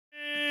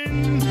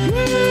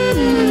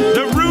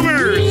The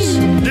rumors,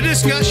 the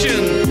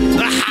discussion,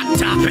 the hot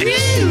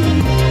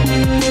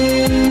topics.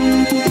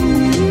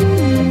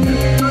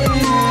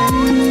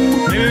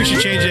 Maybe we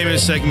should change the name of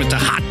this segment to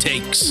Hot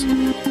Takes.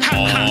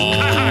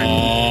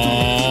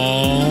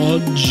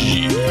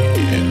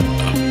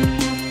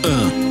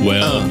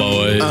 Well,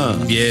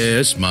 boys.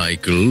 Yes,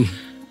 Michael.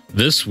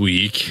 This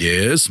week,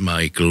 Yes,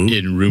 Michael.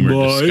 in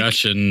rumor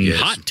discussion, Yes.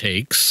 hot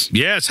takes.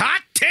 Yes,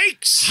 Hot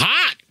Takes.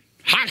 Hot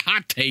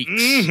takes.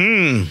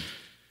 Mm-hmm.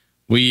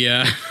 We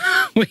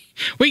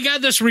we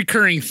got this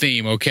recurring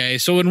theme, okay?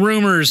 So in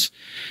rumors,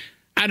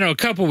 I don't know, a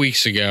couple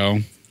weeks ago,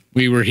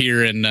 we were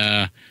hearing,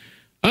 the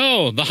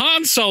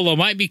Han Solo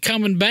might be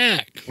coming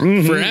back for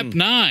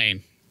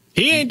Ep9.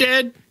 He ain't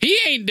dead. He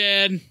ain't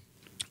dead.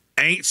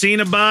 Ain't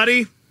seen a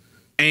body.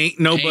 Ain't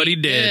nobody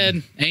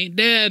dead. Ain't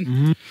dead.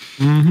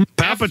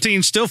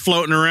 Palpatine's still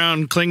floating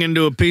around, clinging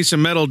to a piece of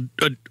metal,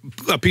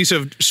 a piece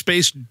of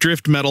space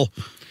drift metal.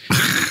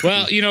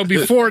 Well, you know,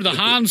 before the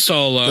Han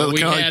Solo,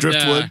 we had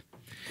driftwood.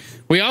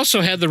 we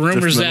also had the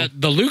rumors that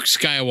the Luke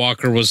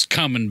Skywalker was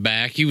coming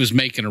back. He was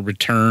making a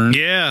return.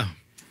 Yeah.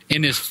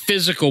 In his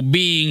physical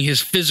being,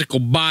 his physical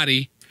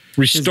body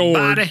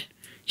restored. Body.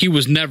 He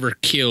was never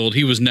killed.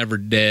 He was never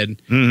dead.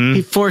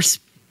 He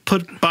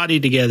put body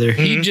together.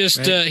 He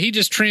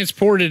just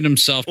transported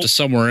himself to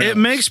somewhere else. It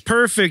makes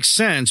perfect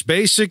sense.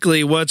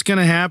 Basically, what's going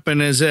to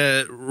happen is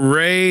that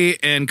Rey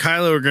and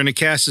Kylo are going to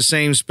cast the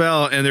same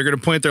spell, and they're going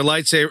to point their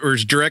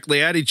lightsabers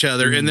directly at each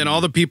other, and then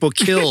all the people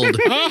killed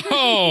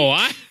will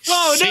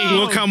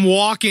come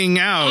walking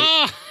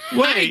out.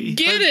 I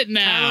get it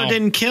now. Kylo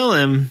didn't kill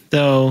him,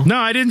 though. No,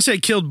 I didn't say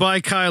killed by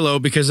Kylo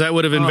because that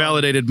would have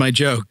invalidated my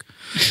joke.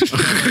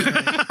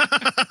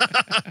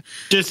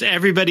 Just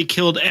everybody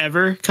killed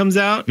ever comes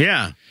out?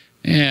 Yeah.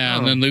 Yeah,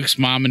 and then Luke's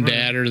mom and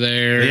dad are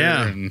there.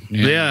 Yeah. And,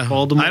 Yeah.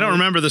 Voldemort. I don't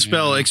remember the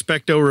spell.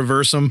 Expecto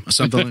reversum,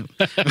 something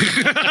like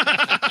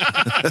that.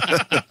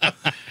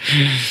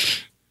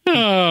 You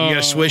got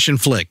to swish and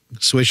flick.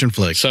 Swish and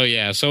flick. So,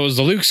 yeah, so it was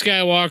the Luke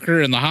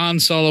Skywalker and the Han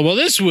Solo. Well,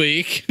 this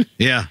week,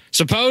 Yeah.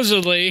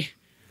 supposedly,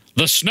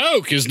 the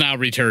Snoke is now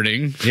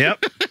returning.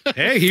 Yep.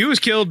 Hey, he was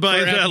killed by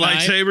For that Ep9.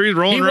 lightsaber. He's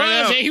rolling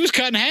right out. He was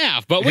cut in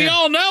half. But we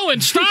all know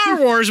in Star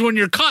Wars, when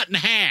you're cut in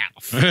half,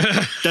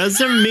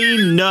 Doesn't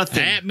mean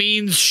nothing. that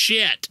means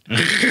shit.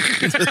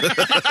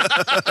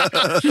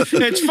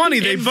 It's funny.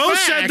 They In both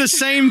fact- said the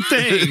same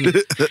thing,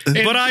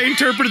 but I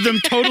interpreted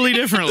them totally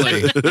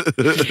differently.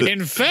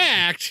 In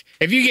fact,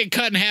 if you get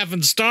cut in half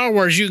in Star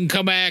Wars, you can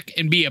come back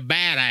and be a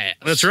badass.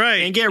 That's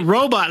right. And get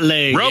robot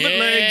legs. Robot Yeah.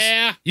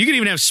 legs. You can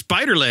even have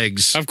spider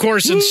legs. Of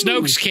course, in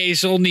Snoke's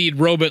case, he'll need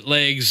robot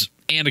legs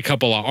and a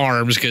couple of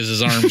arms because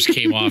his arms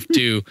came off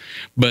too.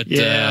 But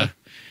That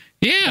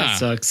yeah.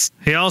 sucks.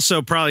 He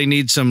also probably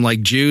needs some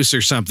like juice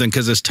or something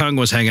because his tongue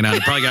was hanging out.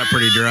 It probably got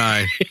pretty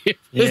dry.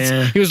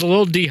 Yeah. He was a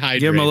little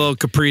dehydrated. Give him a little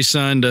Capri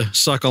Sun to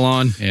suckle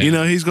on. Yeah. You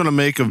know, he's going to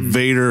make a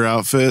Vader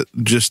outfit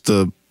just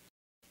to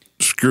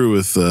screw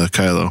with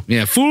Kylo.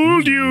 Yeah,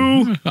 fooled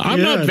you.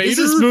 I'm not Vader. This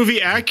is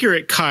movie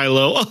accurate,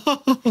 Kylo.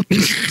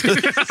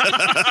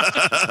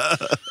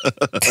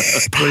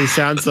 What he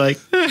sounds like.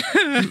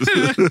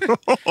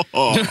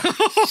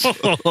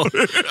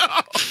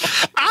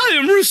 I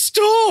am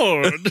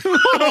restored.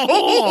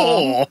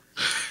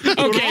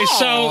 Okay,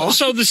 so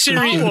the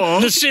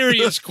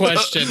serious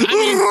question.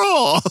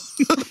 I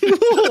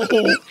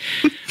mean,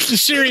 the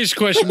serious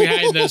question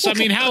behind this. I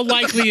mean, how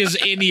likely is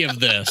any of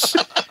this?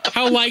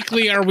 How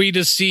likely are we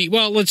to see?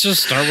 Well, let's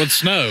just start with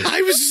Snoke.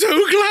 I'm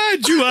so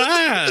glad you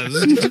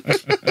asked.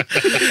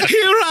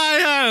 Here I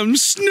am,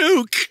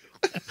 Snoke.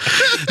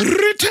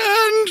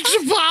 Return to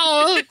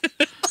power.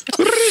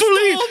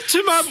 Fully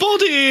To my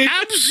body.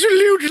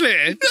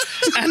 Absolutely.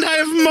 And I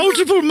have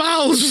multiple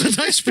mouths that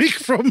I speak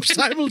from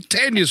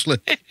simultaneously.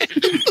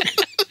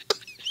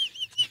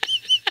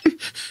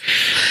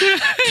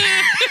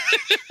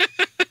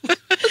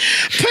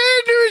 Pay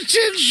no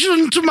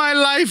attention to my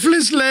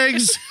lifeless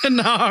legs and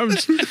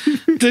arms.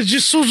 They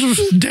just sort of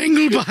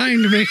dangle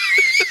behind me.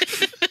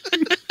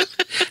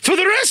 For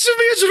the rest of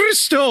me is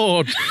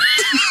restored.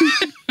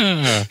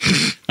 All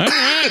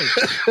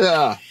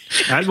right.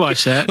 I'd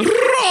watch that. Raw.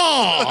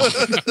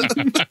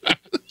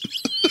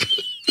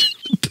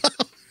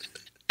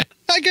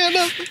 I got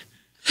nothing.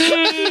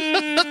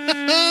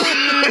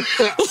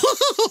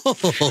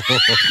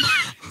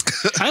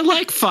 I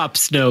like Fop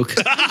Snoke.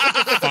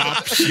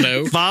 Pop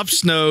Snoke. Bob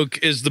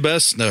Snoke is the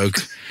best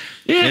Snoke.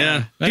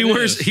 Yeah. He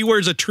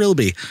wears a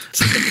trilby.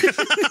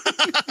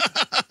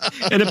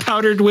 And a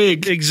powdered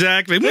wig.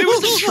 Exactly. Maybe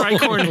with a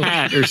tricorn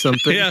hat or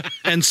something. Yeah,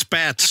 and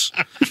spats.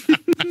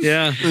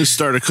 Yeah. Let's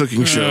start a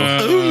cooking show.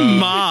 Oh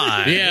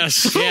my.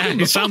 Yes. Yeah.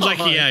 It sounds like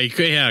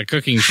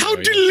cooking show. How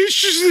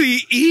deliciously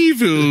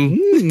evil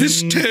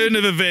this turn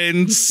of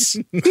events.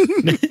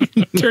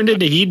 Turned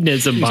into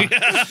hedonism.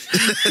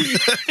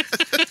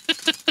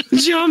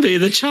 Zombie,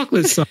 the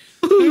chocolate song.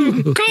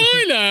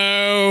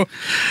 Kylo.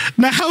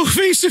 Now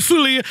face a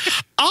fully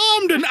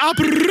armed and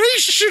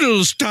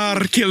operational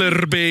Star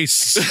Killer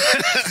base.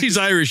 He's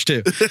Irish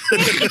too.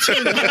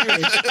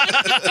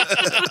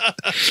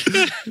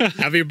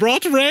 Have you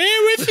brought Ray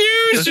with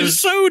you? She's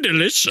so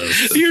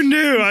delicious. You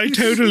knew I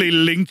totally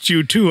linked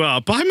you two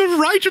up. I'm a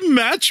right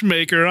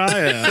matchmaker, I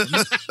am.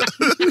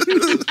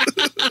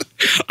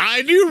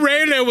 I knew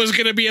Raylo was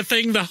going to be a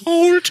thing the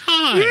whole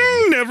time.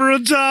 Never a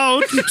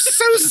doubt.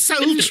 So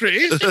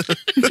sultry.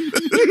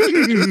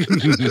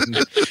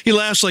 He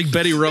laughs like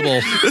Betty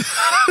Rubble.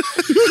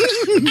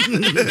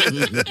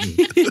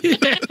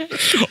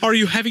 Are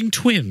you having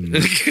twins?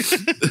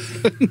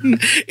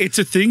 It's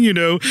a thing, you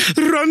know,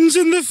 runs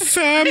in the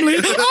family.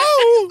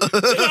 Oh,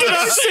 did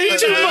I say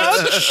too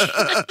much?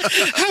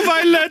 Have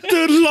I let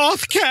the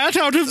loth cat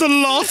out of the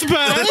loth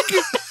bag?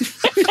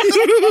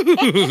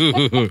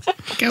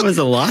 That was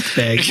a loth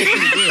bag.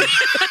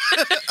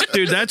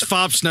 Dude, that's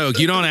Fop Snoke.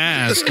 You don't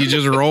ask. You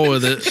just roll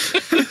with it.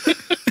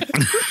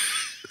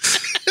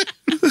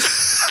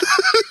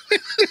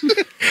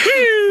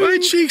 My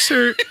cheeks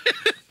hurt.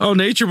 Oh,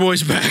 Nature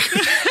Boy's back.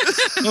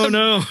 Oh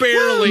no,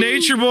 Barely.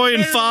 Nature Boy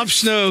and Fop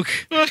Snoke.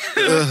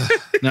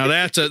 Now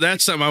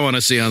that's something I want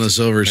to see on the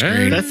silver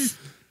screen.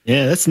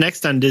 That's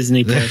next on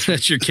Disney Plus.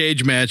 That's your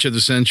cage match of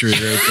the century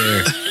right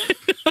there.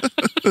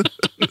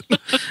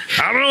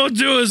 I don't know what to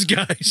do with this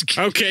guy.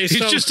 Okay, He's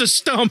so just a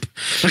stump.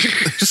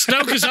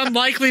 Snoke is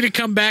unlikely to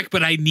come back,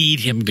 but I need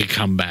him to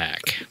come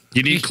back.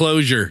 You need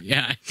closure.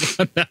 Yeah,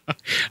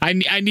 I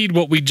need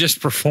what we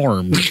just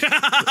performed.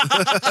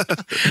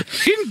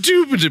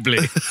 Indubitably.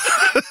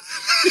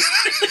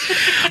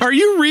 Are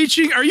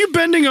you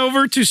bending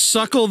over to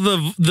suckle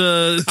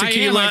the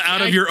tequila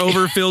out of your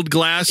overfilled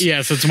glass?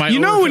 Yes, it's my. You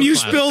know when you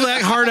overfilled spill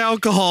that hard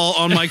alcohol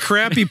on my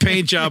crappy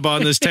paint job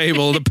on this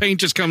table, the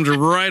paint just comes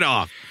right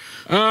off.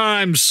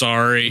 I'm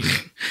sorry.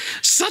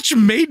 Such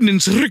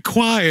maintenance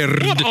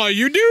required. What are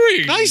you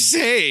doing? I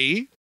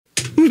say.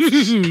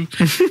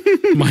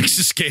 Mike's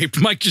escaped.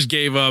 Mike just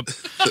gave up.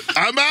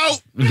 I'm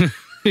out.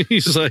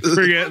 He's like,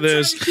 forget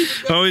this.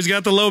 Oh, he's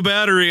got the low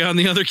battery on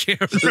the other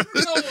camera.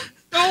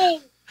 No.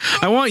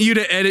 I want you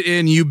to edit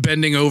in you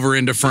bending over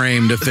into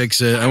frame to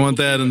fix it. I want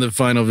that in the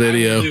final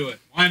video. Do it.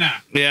 Why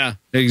not? Yeah,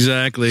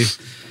 exactly.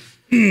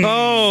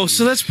 Oh,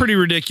 so that's pretty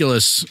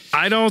ridiculous.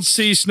 I don't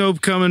see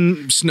Snope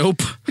coming.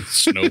 Snope.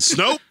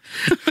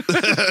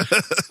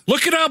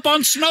 Look it up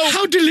on Snoke.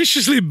 How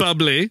deliciously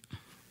bubbly.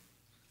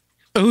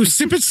 Oh,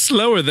 sip it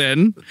slower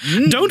then.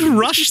 Don't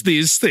rush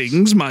these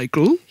things,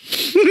 Michael.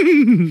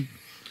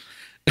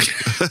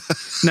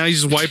 Now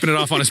he's just wiping it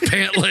off on his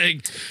pant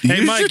leg. Hey,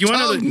 Use Mike, you your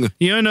want tongue.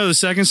 to know the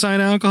second sign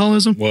of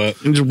alcoholism? What?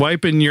 You're just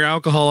wiping your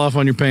alcohol off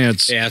on your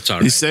pants. Yeah, it's all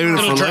right. He's saving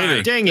it for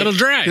later. Dang It'll it.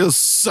 dry. He'll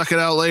suck it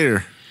out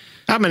later.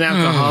 I'm an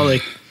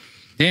alcoholic.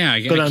 Yeah,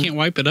 I can't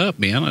wipe it up,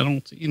 man. I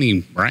don't see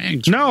any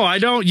rags. No, I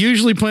don't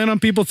usually plan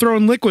on people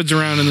throwing liquids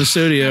around in the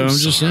studio. I'm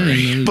just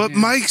saying. But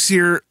Mike's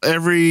here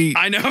every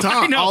I know,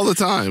 time, I know. all the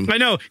time. I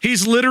know.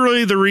 He's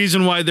literally the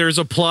reason why there's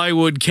a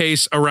plywood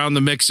case around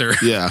the mixer.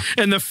 Yeah.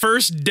 And the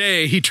first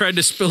day he tried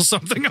to spill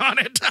something on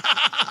it.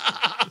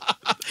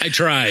 I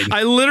tried.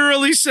 I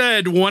literally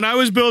said when I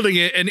was building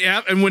it,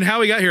 and when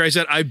Howie got here, I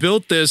said, I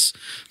built this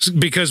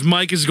because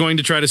Mike is going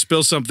to try to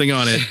spill something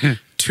on it.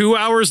 2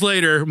 hours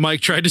later, Mike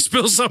tried to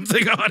spill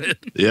something on it.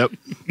 Yep.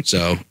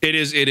 So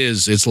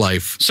it's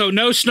life. So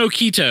no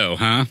Snokito,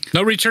 huh?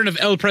 No return of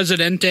El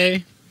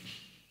Presidente?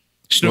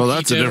 Well,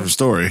 that's a different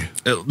story.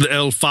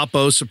 El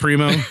Fapo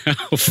Supremo.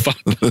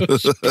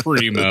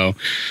 Primo.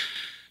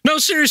 No,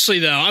 seriously,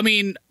 though. I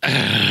mean,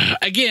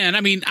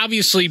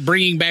 obviously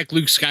bringing back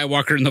Luke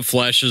Skywalker in the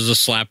flesh is a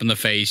slap in the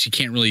face. You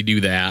can't really do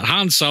that.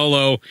 Han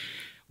Solo,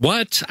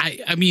 what?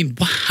 I mean,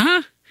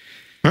 huh?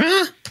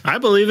 I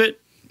believe it.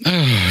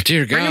 Oh,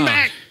 dear God. Bring him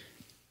back.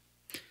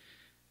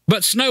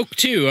 But Snoke,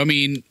 too. I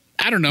mean,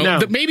 I don't know. No,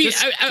 But maybe,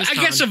 just I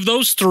guess Han. of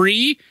those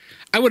three,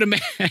 I would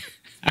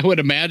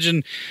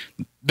imagine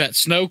that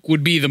Snoke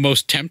would be the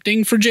most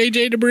tempting for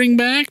JJ to bring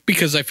back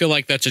because I feel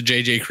like that's a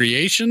JJ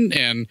creation,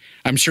 and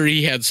I'm sure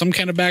he had some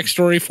kind of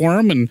backstory for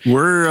him. And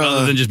We're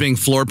Other than just being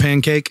floor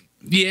pancake.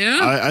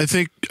 yeah, I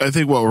think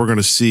what we're going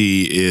to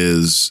see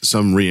is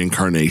some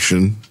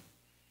reincarnation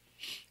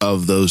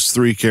of those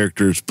three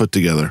characters put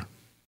together.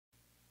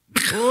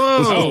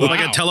 Whoa, wow.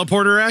 like a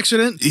teleporter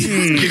accident?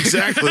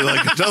 Exactly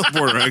like a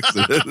teleporter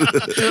accident.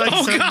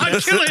 Oh,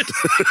 God, kill it.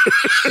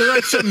 They're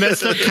like some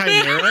messed up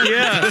chimera.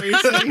 Yeah.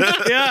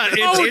 Yeah,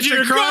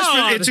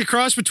 it's a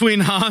cross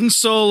between Han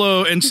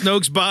Solo and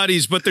Snoke's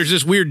bodies, but there's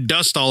this weird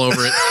dust all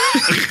over it.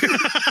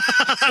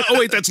 Oh,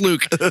 wait, that's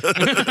Luke.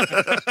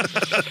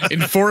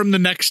 inform the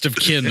next of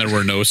kin there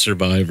were no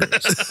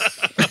survivors.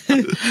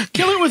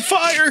 Kill it with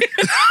fire.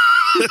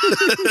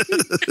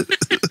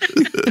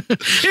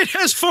 It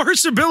has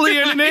force ability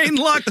and inane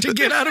luck to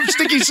get out of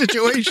sticky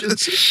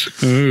situations.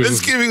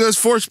 It's giving us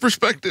forced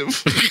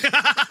perspective.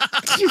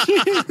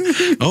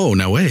 Oh,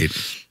 now wait.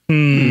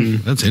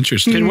 That's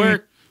interesting. Could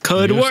work.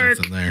 Could There's work.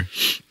 something there.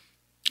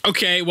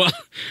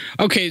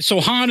 Okay, so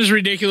Han is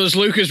ridiculous,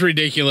 Luke is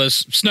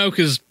ridiculous, Snoke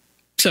is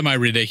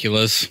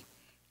semi-ridiculous.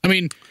 I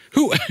mean,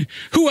 who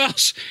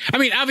else? I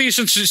mean,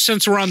 obviously,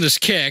 since we're on this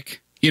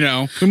kick, we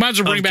might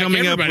as well bring back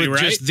coming everybody, up with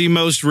right? just the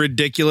most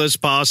ridiculous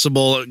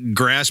possible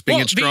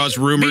grasping at straws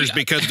rumors the-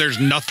 because there's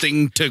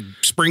nothing to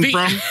spring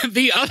from.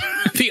 The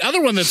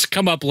other one that's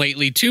come up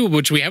lately too,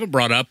 which we haven't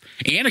brought up,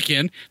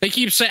 Anakin. They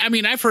keep saying. I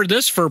mean, I've heard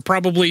this for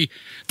probably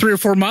 3 or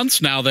 4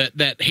 months now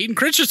that Hayden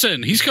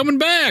Christensen, he's coming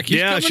back.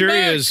 He's coming Sure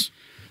back. he is.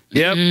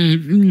 Yep.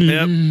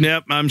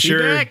 Yep. I'm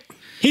sure.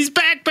 He's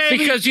back, baby.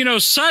 Because,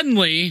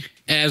 suddenly,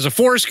 as a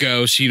Force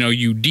ghost,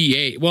 you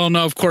de-age. Well,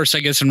 no, of course, I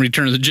guess in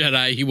Return of the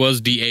Jedi, he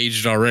was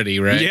de-aged already,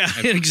 right? Yeah,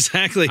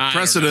 exactly.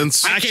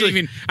 Precedence.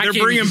 Actually, they're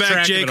bringing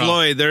back Jake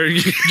Lloyd. They're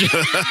He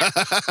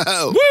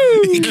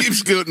keeps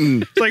scooting.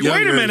 like, wait a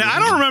younger. minute. I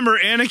don't remember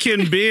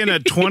Anakin being a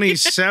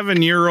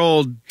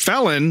 27-year-old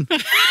felon.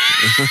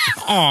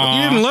 Aw.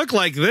 He didn't look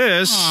like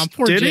this. Aw,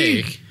 poor did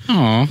Jake. he?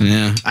 Aw.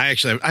 Yeah. I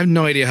have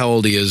no idea how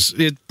old he is.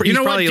 He's You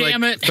know what, probably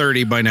damn like it.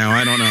 30 by now.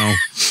 I don't know.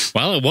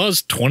 Well, it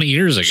was 20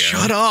 years ago.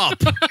 Shut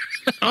up.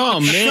 Oh,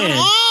 man.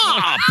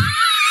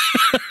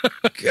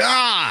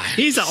 God.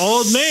 He's an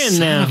old man Son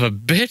now. of a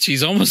bitch.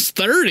 He's almost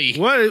 30.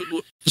 What?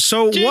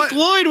 So Jake what?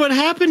 Lloyd, what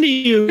happened to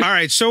you? All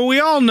right, so we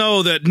all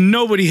know that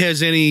nobody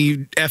has any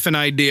effing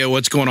idea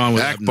what's going on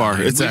with Akbar.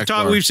 Akbar. It's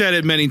Akbar. We've said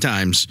it many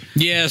times.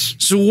 Yes.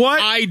 So what?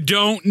 I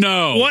don't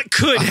know. What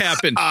could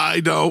happen?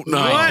 I don't know.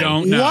 I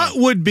don't know. What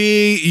would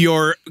be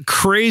your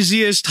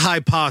craziest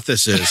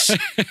hypothesis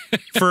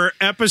for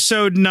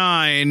episode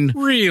 9?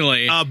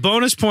 Really?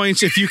 Bonus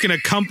points if you can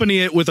accompany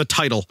it with a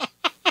title.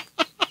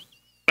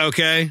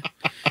 Okay.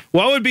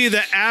 What would be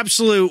the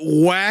absolute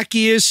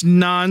wackiest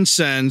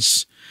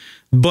nonsense,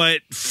 but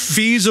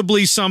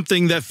feasibly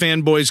something that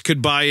fanboys could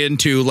buy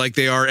into, like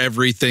they are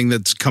everything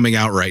that's coming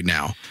out right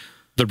now?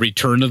 The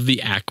Return of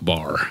the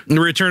Akbar. The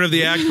Return of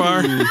the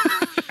Akbar.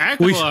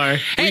 Akbar.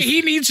 Hey,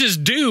 he needs his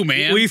due,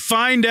 man. We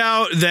find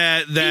out he was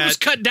that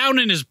cut down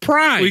in his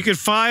prime. we could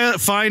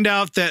find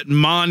out that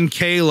Mon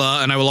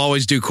Kayla, and I will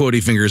always do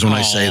quotey fingers when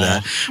I say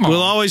that. Aw.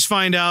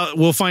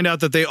 We'll find out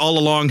that they all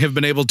along have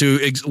been able to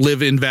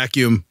live in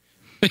vacuum.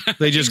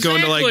 They just go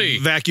into Exactly.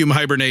 like vacuum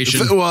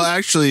hibernation. Well,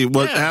 actually,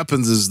 what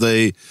happens is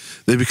they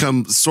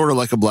become sort of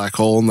like a black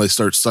hole, and they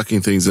start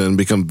sucking things in and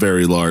become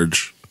very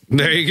large.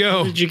 There you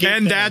go. did you get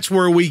And that? that's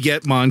where we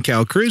get Mon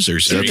Cal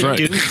cruisers. That's right.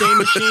 Doomsday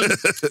Machine.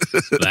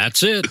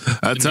 That's it.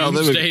 That's the how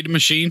they Doomsday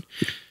machine.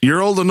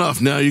 You're old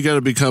enough now. You got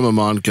to become a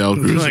Mon Cal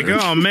cruiser. Like,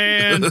 oh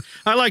man,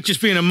 I like just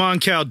being a Mon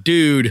Cal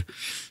dude.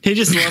 He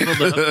just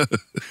leveled up.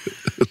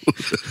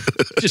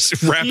 Just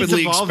He's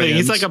rapidly evolving. expands.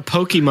 He's like a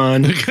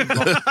Pokemon.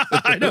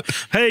 I know.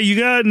 Hey, you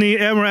got any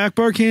Admiral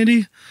Akbar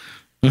candy?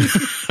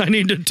 I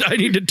need to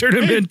turn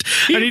him in.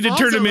 I need to evolves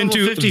turn at him level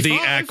into 55. the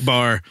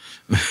Akbar.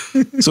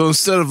 So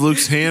instead of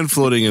Luke's hand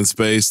floating in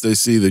space, they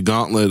see the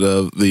gauntlet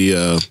of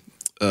the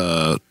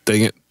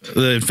dang it,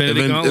 The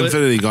Infinity Gauntlet.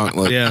 Infinity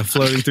Gauntlet. Yeah,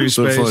 floating through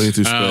So space. floating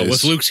through space.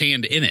 With Luke's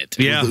hand in it.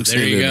 Yeah. Luke's There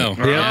hand you in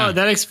go. it. Yeah. Oh,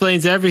 that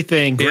explains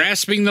everything.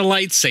 Grasping the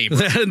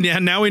lightsaber. Yeah,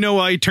 now we know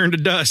why he turned to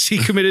dust. He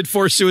committed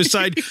forced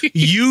suicide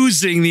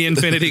using the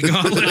Infinity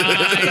Gauntlet.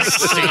 I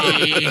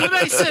see. But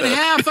I said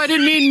half. I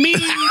didn't mean me.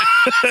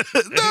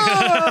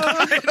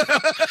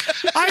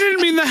 I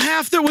didn't mean the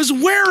half that was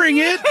wearing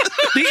it.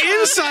 The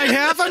inside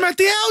half. I meant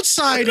the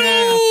outside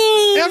half.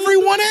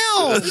 Everyone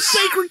else.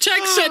 Sacred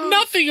text said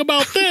nothing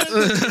about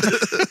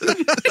that.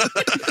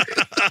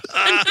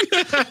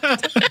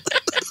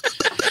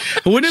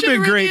 Wouldn't it have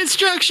been great?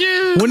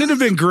 Instructions. Wouldn't it have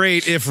been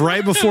great if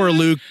right before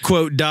Luke,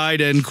 quote,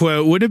 died, end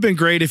quote, wouldn't it have been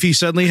great if he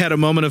suddenly had a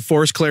moment of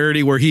force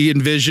clarity where he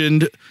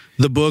envisioned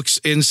the books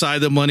inside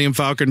the Millennium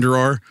Falcon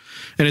drawer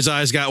and his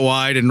eyes got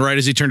wide, and right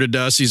as he turned to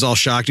dust, he's all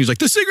shocked. He's like,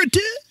 the secret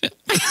tip.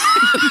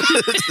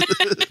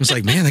 I was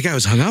like, man, that guy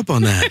was hung up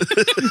on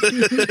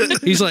that.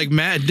 He's like,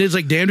 Matt, it's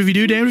like, damned if you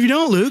do, damned if you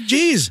don't, Luke.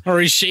 Jeez. Or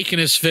he's shaking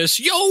his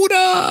fist.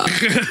 Yoda!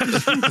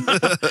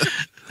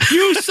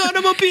 You son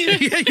of a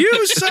bitch. Yeah,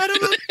 you son of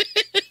a...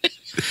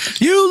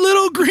 You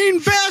little green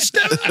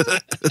bastard.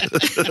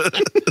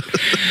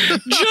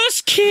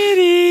 Just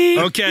kidding.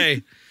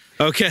 Okay.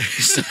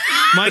 So,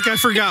 Mike, I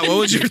forgot. What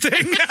was your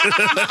thing?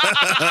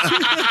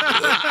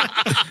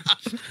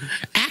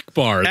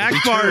 Akbar. the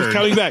Akbar is Return.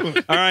 coming back.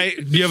 All right.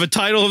 Do you have a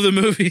title of the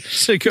movie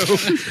to go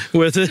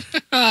with it?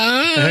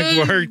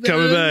 Akbar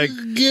coming back.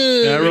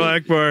 Good. Admiral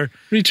Akbar.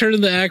 Return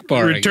of the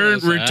Akbar. I Return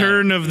guess.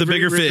 of the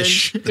bigger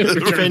fish.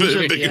 Revenge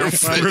of the Bigger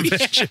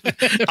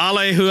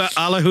Akbar.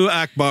 Allahu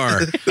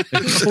Akbar.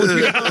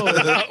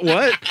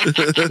 What?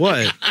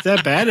 What? Is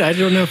that bad? I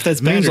don't know if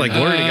that's bad. Means or like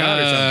not. word to God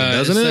or something,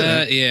 doesn't is it?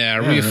 that- yeah.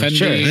 Are we Yeah, offending?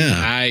 sure. Yeah.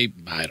 I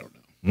don't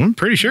know. I'm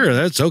pretty sure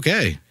that's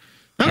okay.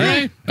 All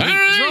right. All Let's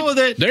right. roll with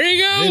it. There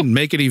you I go. didn't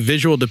make any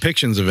visual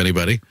depictions of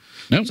anybody.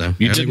 No, So,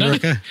 you I did think we're not.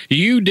 okay.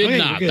 You did Okay,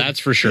 not. we're good. That's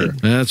for sure.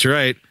 That's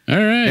right. All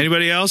right.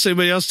 Anybody else?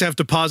 Anybody else have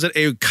to posit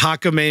a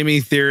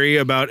cockamamie theory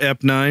about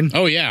Ep9?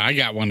 Oh yeah, I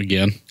got one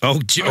again. Oh,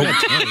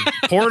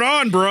 pour it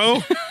on, bro.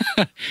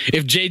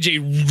 If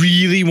JJ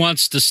really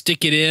wants to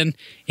stick it in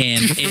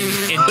and turn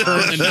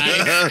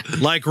the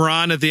knife, Like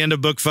Ron at the end of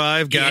book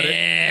 5. Got it.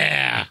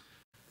 yeah.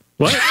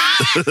 What?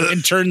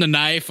 and turn the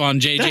knife on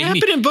JJ. That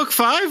happened in book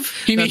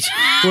 5? He needs,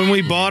 When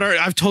we bought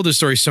I've told this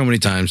story so many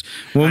times.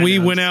 When we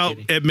know, went I'm out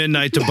just at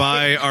midnight to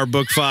buy our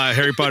book 5,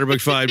 Harry Potter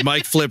book 5,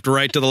 Mike flipped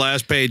right to the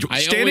last page, I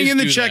standing in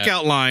the always do that.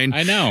 checkout line.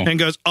 I know. And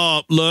goes,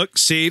 oh, look,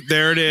 see,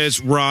 there it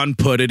is. Ron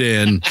put it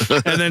in.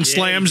 And then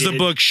slams he the did.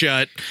 book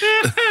shut.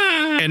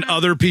 And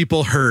other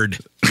people heard.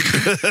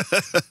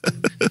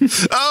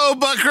 Oh,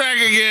 butt crack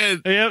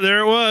again. Yeah, there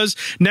it was.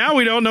 Now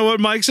we don't know what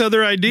Mike's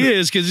other idea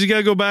is because he's got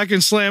to go back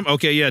and slam.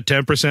 Okay, yeah,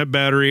 10%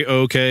 battery.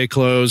 Okay,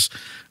 close.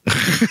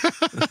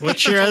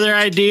 What's your other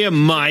idea,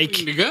 Mike?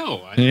 to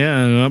go.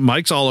 Yeah,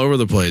 Mike's all over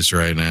the place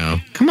right now.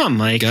 Come on,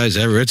 Mike. Guys,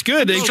 everywhere. It's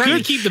good. It's trying to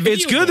good. keep the video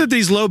It's good going. that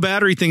these low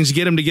battery things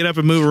get him to get up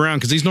and move around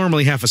because he's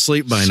normally half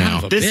asleep by now.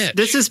 of a This bitch.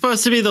 this is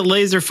supposed to be the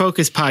laser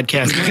focus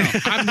podcast.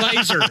 I'm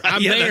laser.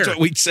 I'm Yeah, there. that's what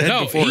we said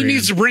No, beforehand. he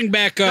needs to bring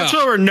back. That's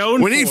what we're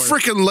known We for. need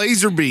freaking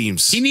laser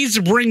beams. He needs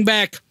to bring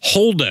back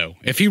Holdo.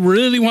 If he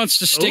really wants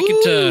to stick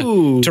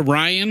Ooh. it to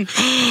Ryan,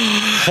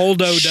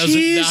 Holdo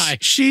doesn't die.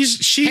 She's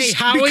Hey,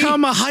 Howie,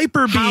 become a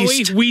hyper beast.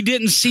 Howie, we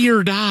didn't see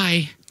her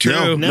die.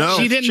 True. No.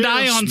 She didn't True.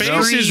 die on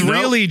Space screen. is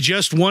really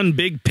just one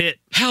big pit.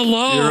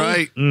 Hello. You're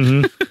right.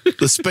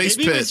 The space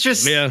Maybe pit. it's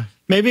just Yeah.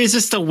 maybe it's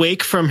just a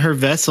wake from her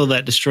vessel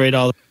that destroyed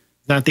all.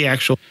 Not the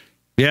actual.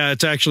 Yeah,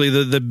 it's actually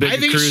the I big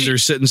think cruiser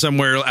sitting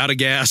somewhere out of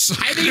gas.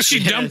 I think she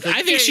jumped.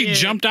 I think she yeah.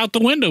 jumped out the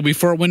window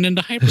before it went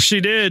into hyper.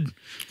 She did.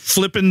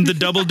 Flipping the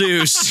double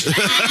deuce.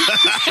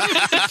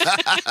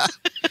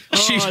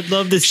 Oh, I'd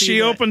love to see. She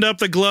that. opened up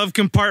the glove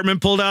compartment,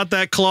 pulled out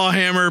that claw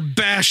hammer,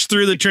 bashed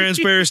through the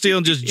transparent steel,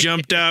 and just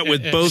jumped out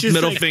with both She's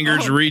middle like,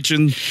 fingers oh.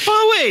 reaching.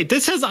 Oh wait,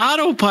 this has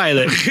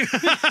autopilot.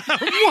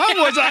 What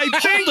was I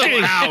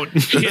thinking?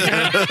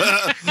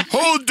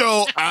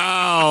 Holdo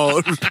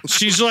out.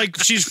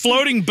 She's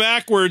floating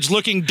backwards,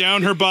 looking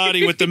down her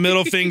body with the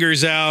middle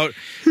fingers out,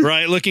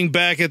 right? Looking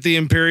back at the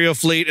Imperial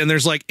fleet, and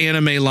there's like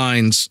anime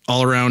lines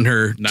all around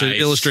her to Nice.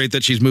 illustrate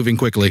that she's moving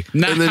quickly.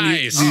 Nice. And then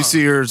you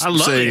see her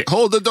love say, it.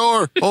 hold the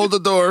door, hold the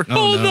door.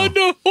 Hold on,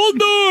 no,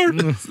 hold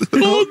on,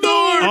 hold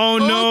on. Oh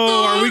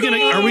no! Are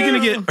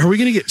we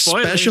gonna get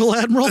Spoilers. special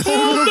Admiral?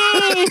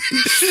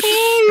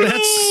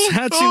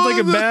 That seems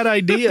like a bad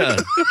idea.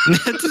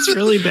 That's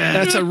really bad.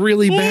 That's a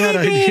really bad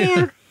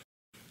idea.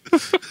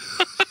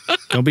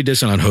 Don't be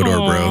dissing on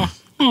Hodor, bro.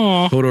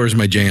 Hodor's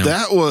my jam.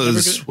 That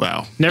was,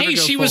 wow. Never Hey,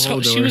 go she full was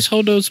Hodor. she was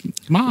Holdo's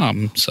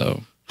mom,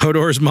 so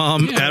Hodor's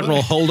mom,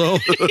 Admiral Holdo.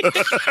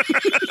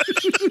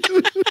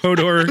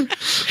 Hodor.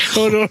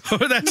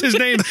 Oh, that's his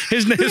name.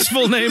 His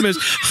full name is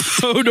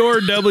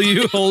Hodor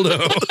W. Holdo.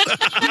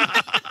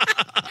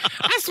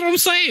 that's what I'm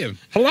saying.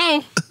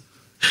 Hello.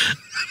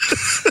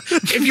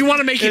 If you want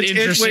to make it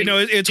interesting, Wait, no,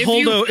 it's if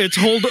Holdo. It's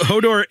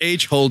Hodor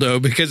H.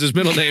 Holdo because his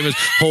middle name is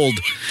Hold.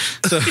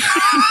 So,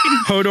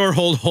 Hodor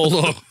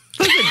Holdo.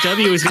 I thought the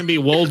W was going to be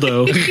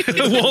Woldo.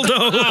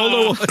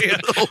 Holdo. Yeah.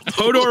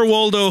 Hodor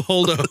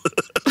Holdo.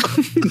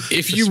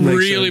 If you makes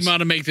really sense. want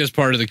to make this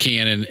part of the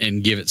canon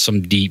and give it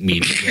some deep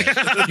meaning,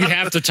 you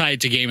have to tie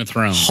it to Game of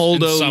Thrones. in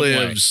Holdo some way.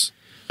 lives.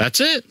 That's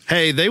it.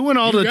 Hey, they went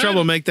all to the got trouble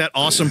to it. make that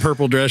awesome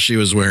purple dress she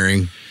was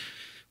wearing,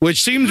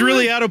 which seems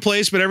really out of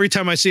place. But every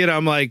time I see it,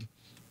 I'm like,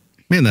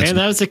 man, Man,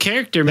 that was the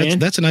character, man.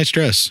 that's a nice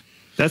dress.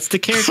 That's the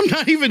character. I'm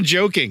not even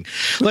joking.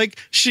 Like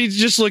she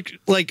just looked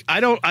like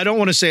I don't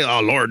want to say, oh,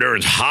 Laura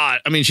Dern's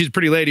hot. I mean, she's a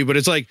pretty lady, but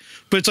it's like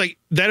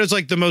that is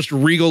like the most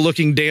regal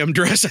looking damn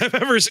dress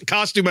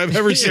costume I've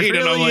ever seen. And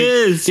I'm really like,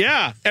 is.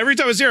 yeah. Every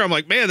time I see her, I'm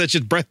like, man, that's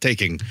just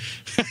breathtaking.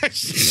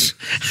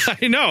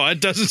 I know it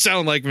doesn't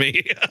sound like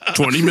me.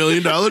 $20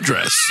 million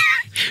dress.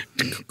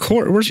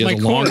 Where's She has my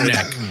a long Corey?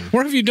 neck.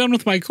 What have you done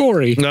with my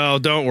Corey? No,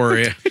 don't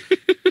worry.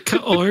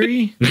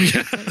 Kaori.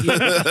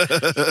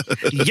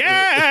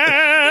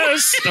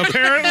 Yes,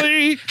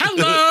 apparently.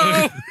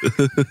 Hello.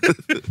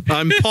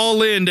 I'm Paul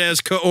Lind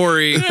as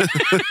Kaori.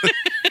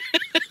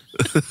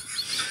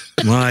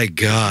 My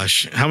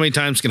gosh. How many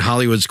times can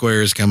Hollywood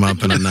Squares come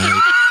up in a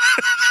night?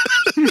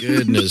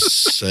 Goodness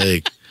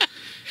sake.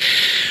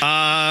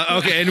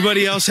 Okay,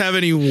 anybody else have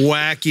any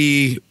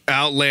wacky,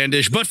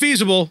 outlandish, but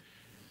feasible?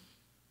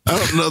 I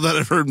don't know that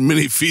I've heard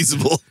many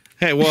feasible.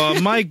 Hey, well,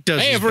 Mike does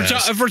Hey, his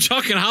best. if we're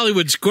talking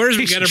Hollywood Squares,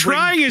 we He's got to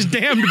trying his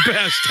damned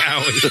best,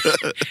 Howie.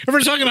 If we're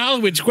talking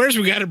Hollywood Squares,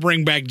 we got to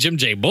bring back Jim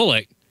J.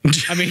 Bullock.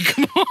 I mean,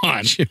 come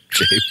on.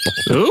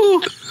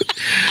 Ooh.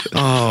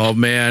 Oh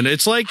man,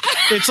 it's like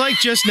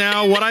just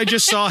now. What I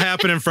just saw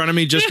happen in front of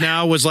me just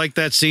now was like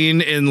that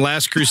scene in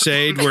Last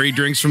Crusade where he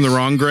drinks from the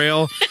wrong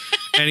grail,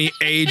 and he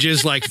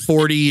ages like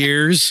 40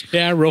 years.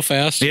 Yeah, real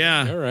fast.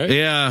 Yeah, All right.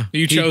 yeah.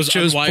 You chose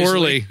unwisely.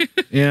 poorly.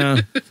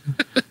 Yeah.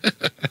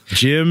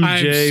 Jim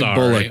I'm J.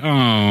 sorry. Bullock.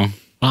 Oh,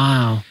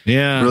 Wow.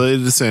 Yeah.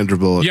 Related to Sandra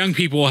Bullock. young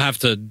people will have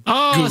to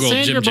Oh, Google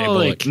Sandra Jim J.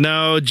 Bullock. Bullock.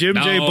 No, Jim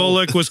J. No.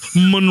 Bullock was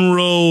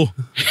Monroe.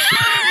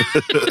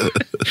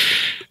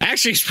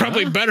 Actually, he's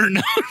probably better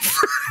known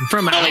for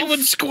From Hollywood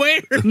Alf.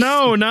 Square.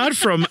 No, not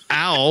from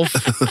Alf.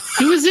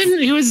 He was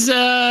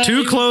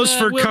Too close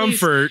for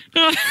comfort.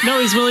 No,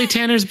 he's Willie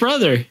Tanner's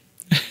brother.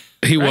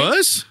 He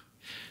was?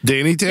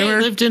 Danny They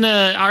Tanner? lived in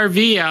a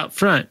RV out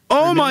front.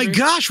 Oh my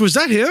gosh, was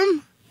that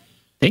him?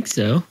 think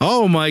so.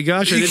 Oh my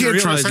gosh, I You didn't can't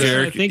realize trust that.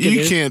 Garrick. I think it You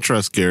is. can't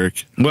trust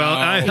Garrick. Well,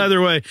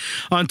 either way,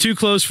 on Too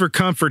Close for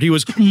Comfort, he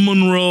was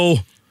Monroe,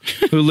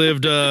 who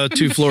lived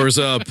 2 floors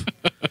up.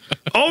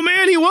 Oh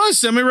man, he was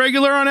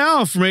semi-regular on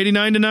Alf from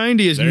 89 to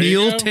 90 as There you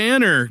Neil go.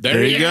 Tanner.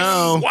 There you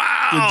go.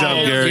 Wow. Good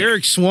job, Garrick.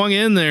 Garrick swung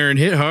in there and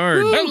hit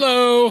hard.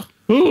 Hello.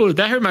 Ooh,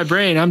 that hurt my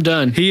brain. I'm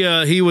done.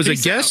 He was a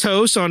guest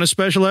host on a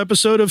special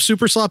episode of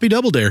Super Sloppy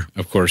Double Dare.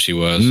 Of course he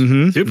was.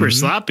 Super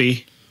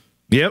sloppy.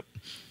 Yep.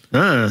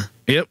 Huh.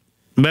 Yep.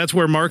 That's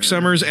where Mark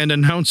Summers and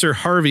announcer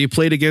Harvey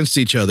played against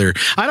each other.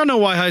 I don't know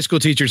why high school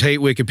teachers hate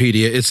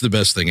Wikipedia. It's the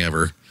best thing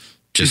ever.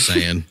 Just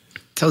saying.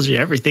 Tells you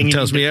everything. You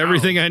Tells need me to know.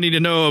 everything I need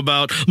to know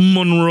about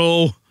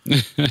Monroe.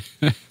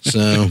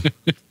 So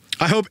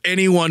I hope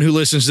anyone who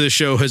listens to this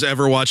show has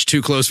ever watched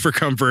Too Close for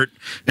Comfort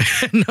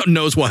and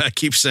knows why I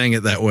keep saying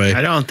it that way.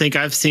 I don't think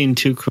I've seen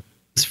Too Close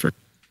for.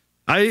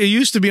 It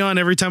used to be on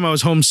every time I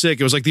was homesick.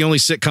 It was like the only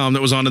sitcom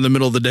that was on in the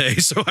middle of the day,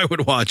 so I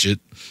would watch it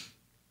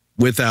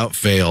without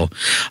fail.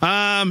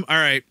 All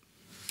right.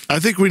 I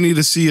think we need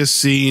to see a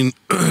scene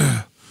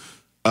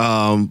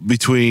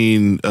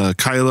between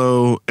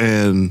Kylo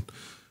and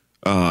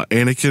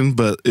Anakin,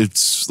 but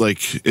it's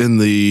like in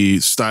the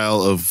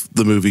style of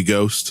the movie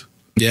Ghost.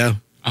 Yeah.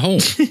 Oh,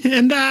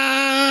 And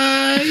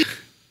I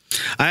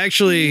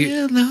actually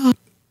hello.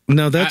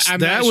 no, I'm that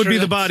not would sure be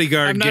the that's-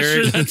 bodyguard, I'm not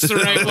Garrett. sure that's the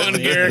right one,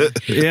 Garrett.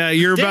 Yeah,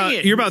 you're Dang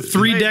it. about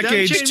 3 Wait,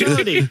 decades don't change too.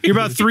 melody. You're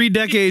about 3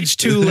 decades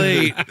too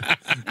late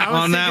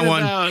on that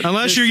one.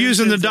 Unless you're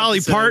using the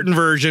Dolly Parton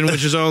version,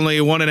 which is only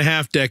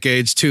 1.5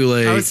 decades too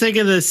late. I was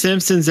thinking of the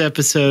Simpsons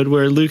episode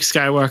where Luke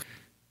Skywalker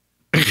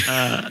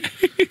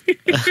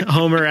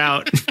Homer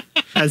out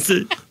as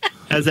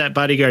that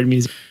bodyguard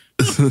music.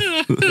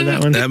 That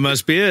one. That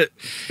must be it.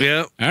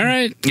 Yep. All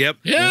right. Yep.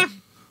 Yeah.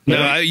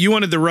 No, you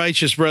wanted the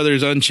Righteous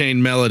Brothers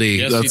Unchained Melody.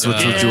 Yes, That's he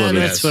what does. you wanted.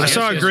 that's what I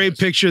saw a great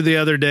picture the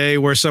other day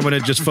where someone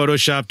had just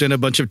photoshopped in a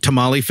bunch of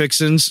tamale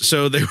fixins.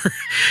 So they were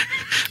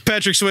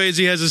Patrick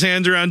Swayze has his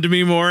hands around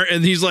Demi Moore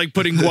and he's like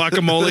putting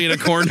guacamole in a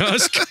corn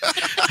husk.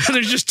 And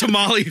there's just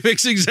tamale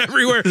fixings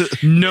everywhere.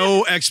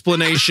 No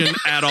explanation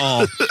at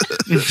all.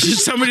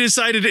 Just somebody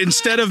decided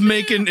instead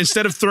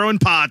of throwing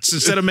pots,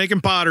 instead of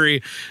making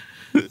pottery,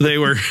 they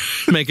were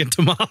making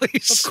tamales.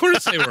 Of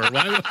course they were.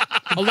 Why,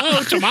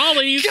 hello,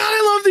 tamales. God,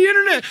 I love the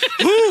internet.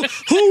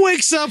 Who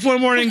wakes up one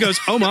morning and goes,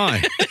 "Oh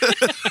my,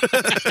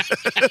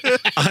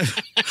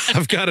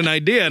 I've got an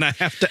idea and I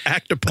have to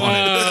act upon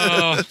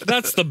Oh,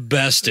 that's the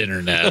best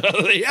internet.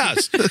 it."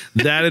 Yes,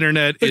 that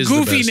internet is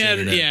Goofy the best net.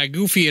 internet. Yeah,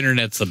 goofy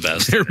internet's the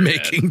best. They're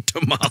internet. making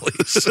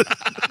tamales.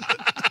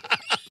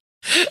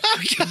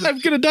 I'm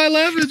gonna die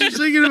laughing just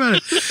thinking about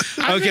it. I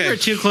think Okay, we're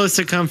too close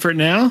to comfort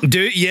now.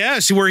 dude.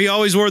 Yes, where he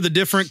always wore the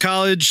different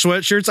college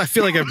sweatshirts. I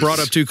feel like I brought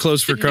up Too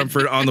Close for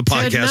Comfort on the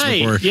Ted podcast Knight.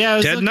 before. Yeah, I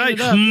was Ted looking Knight,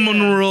 it up, yeah.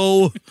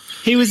 Monroe.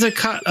 He was a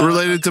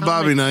Related to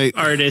Bobby comic Knight.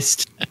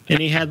 artist, and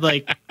he had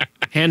like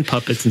hand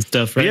puppets and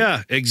stuff, right?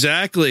 Yeah,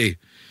 exactly.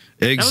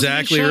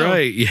 Exactly show.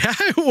 right. Yeah,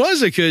 it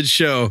was a good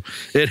show.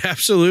 It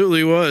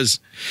absolutely was.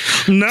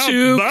 Now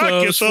Too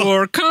close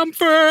for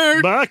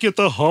comfort. back at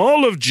the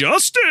Hall of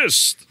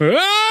Justice.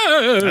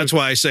 Ah. That's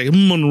why I say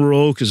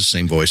Monroe, because the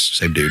same voice,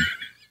 same dude.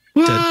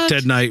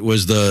 Ted Knight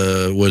was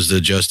the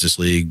Justice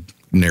League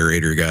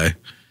narrator guy,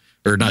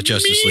 or not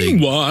Justice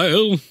League.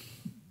 Meanwhile,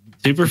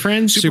 Super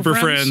Friends. Super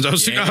Friends. I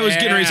was getting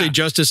ready to say Yeah.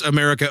 Justice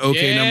America.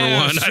 Okay, yeah, number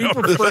one. I don't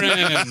Super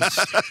Friends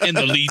and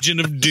the Legion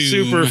of Doom.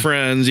 Super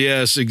Friends.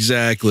 Yes,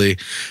 exactly.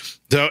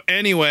 So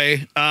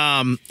anyway,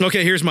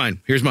 okay, here's mine.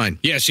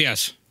 Yes,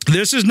 yes.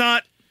 This is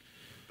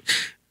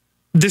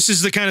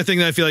the kind of thing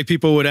that I feel like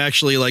people would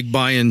actually like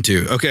buy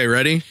into. Okay,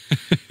 ready?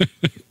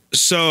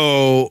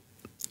 So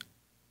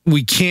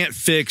we can't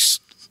fix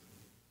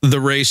the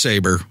ray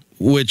saber,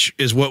 which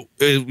is what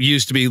it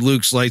used to be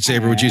Luke's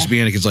lightsaber, which used to be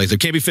Anakin's lightsaber.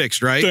 Can't be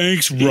fixed, right?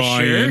 Thanks, You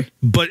Ryan. sure?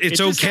 But It it's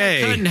just got cut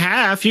okay. in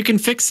half. You can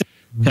fix it.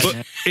 But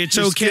it's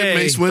Just get okay.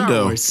 Mace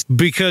Window.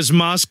 Because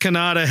Maz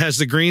Kanata has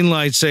the green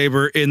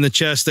lightsaber in the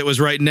chest that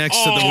was right next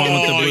to the one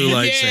with the blue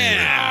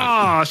lightsaber.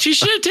 Oh, she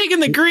should have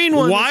taken the green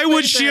one. Why That's would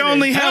way she better.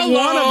 only have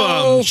one of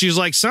Hello. them? She's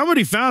like,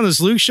 somebody found this.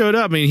 Luke showed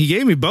up. I mean, he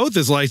gave me both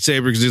his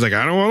lightsabers because he's like,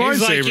 I don't want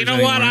He's lightsabers like, you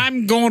know what? anymore."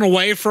 I'm going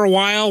away for a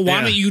while. Why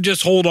Yeah. don't you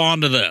just hold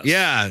on to this?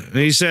 Yeah, and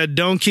he said,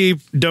 "Don't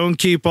keep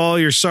all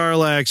your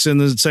Sarlaccs in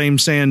the same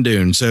sand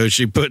dune." So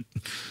she put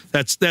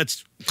that's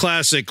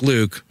classic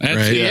Luke, That's,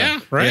 right? yeah,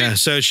 right. Yeah,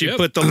 so she Yep.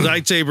 put the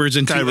lightsabers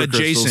into Kyber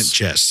adjacent crystals.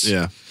 chests.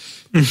 Yeah.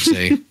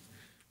 See,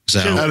 so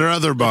At her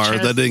other bar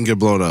chest. that didn't get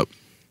blown up.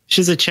 She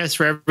has a chest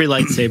for every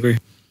lightsaber. There's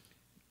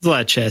a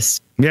lot of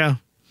chests. yeah,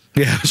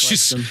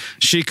 them.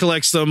 she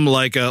collects them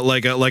like a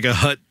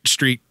Hut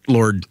Street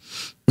Lord,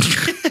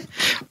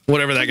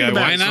 whatever that guy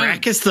About was. not?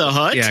 Gracchus the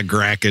Hut. Yeah,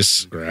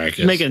 Gracchus.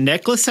 Gracchus. Make a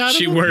necklace out of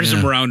She them? wears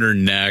them around her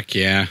neck.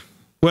 Yeah.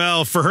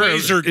 Well, for her,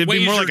 it'd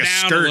be more like a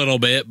down skirt. a little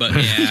bit, but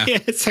yeah. Yeah,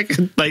 it's like a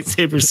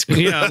lightsaber skirt.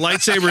 Yeah,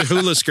 lightsaber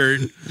hula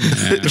skirt.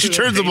 She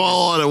turns them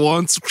all on at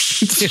once.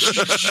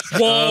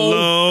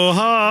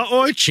 Aloha,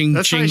 oi, ching,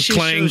 That's why ching, she's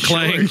clang, so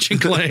clang, short. ching,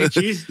 clang.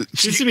 She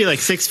used to be like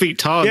 6 feet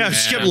tall. Yeah,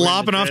 she kept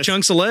lopping off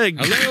chunks of leg.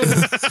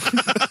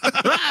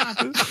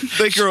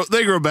 They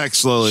grow back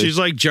slowly. She's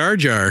like Jar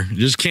Jar.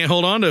 Just can't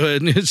hold on to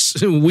it. And it's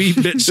a wee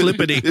bit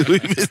slippity.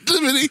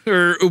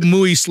 Or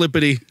muy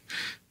slippity.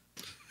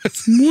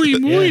 Muy,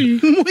 muy.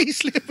 Muy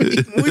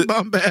slippity. Muy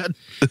bombad.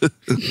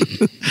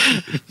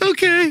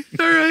 Okay.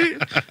 All right.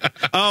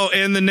 Oh,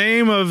 and the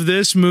name of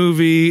this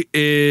movie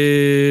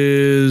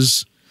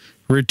is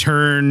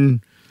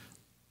Return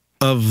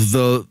of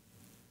the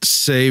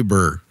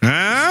Saber.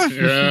 Huh?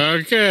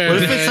 Okay.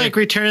 What if it's like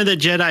Return of the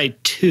Jedi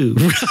 2?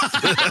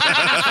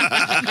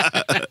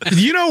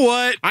 You know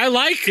what? I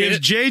like it.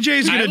 If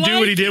JJ's going to I do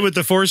what he like did with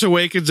The Force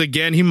Awakens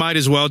again, he might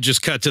as well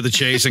just cut to the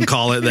chase and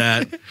call it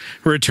that.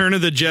 Return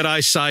of the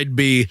Jedi Side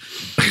B.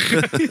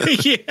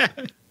 Yeah.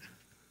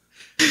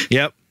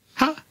 Yep.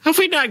 How have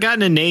we not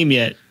gotten a name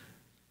yet?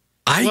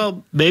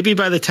 Well, maybe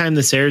by the time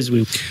this airs,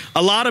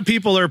 A lot of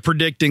people are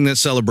predicting that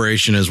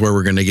Celebration is where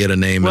we're going to get a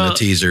name and a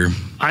teaser.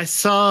 I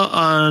saw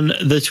on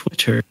the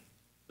Twitter,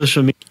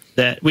 social media,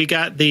 that we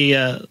got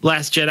the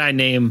Last Jedi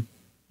name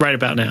right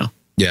about now.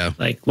 Yeah.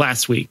 Like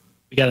last week.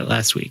 We got it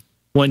last week.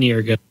 1 year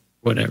ago.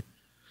 Whatever.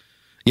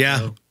 Yeah.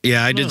 So,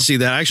 yeah, I did see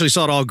that. I actually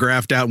saw it all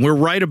graphed out. And we're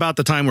right about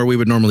the time where we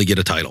would normally get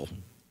a title.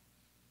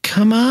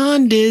 Come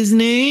on,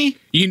 Disney.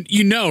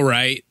 You know,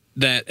 right?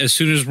 That as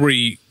soon as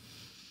we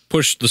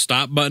push the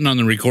stop button on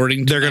the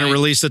recording, They're going to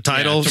release the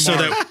title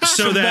tomorrow.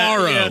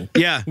 tomorrow.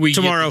 Yeah, we get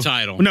tomorrow. the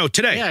title. No,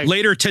 today. Yeah.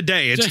 Later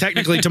today. It's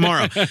technically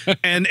tomorrow.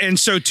 And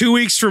so 2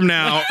 weeks from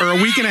now, or a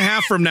week and a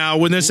half from now,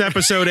 when this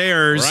episode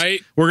airs,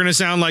 Right. we're going to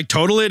sound like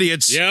total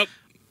idiots. Yep.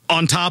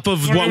 On top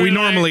of what we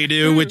normally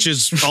do, which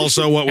is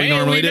also what we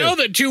normally we do. know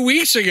that 2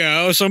 weeks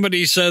ago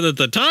somebody said that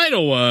the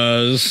title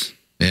was.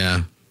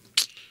 Yeah.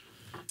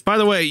 By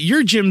the way,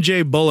 your Jim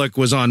J. Bullock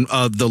was on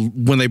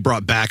when they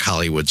brought back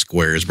Hollywood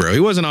Squares, bro. He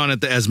wasn't on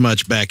it as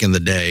much back in the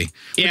day.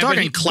 Yeah, We're but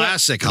talking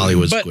classic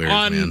Hollywood Squares,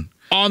 man.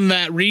 On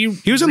that He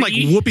was in like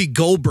Whoopi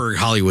Goldberg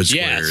Hollywood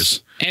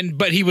Squares. Yes.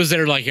 But he was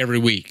there like every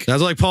week.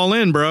 That's like Paul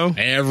Lynn, bro.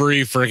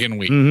 Every freaking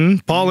week.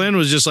 Mm-hmm. Paul Lynn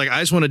was just like,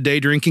 I just want to day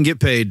drink and get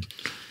paid.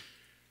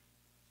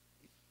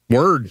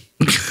 Word.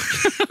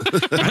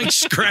 Like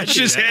scratched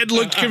his head,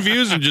 looked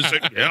confused, and just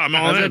like, yeah, I'm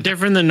all How's in. that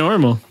different than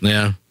normal?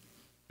 Yeah.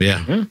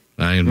 Yeah.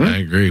 I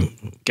agree.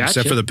 Gotcha.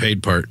 Except for the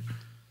paid part.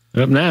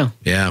 Up now.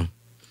 Yeah.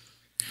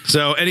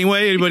 So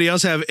anyway, anybody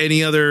else have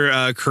any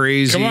other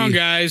crazy? Come on,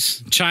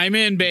 guys. Chime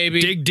in,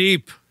 baby. Dig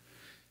deep.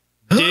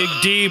 Dig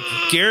deep.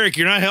 Garrick,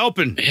 you're not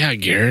helping. Yeah,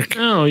 Garrick.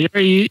 Oh,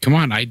 you Come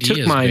on,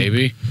 ideas, mine.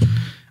 baby.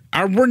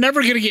 We're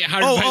never going to get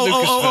hired by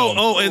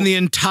Lucasfilm. And the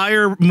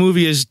entire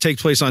movie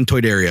takes place on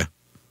Toydaria.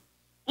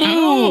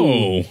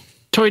 Oh.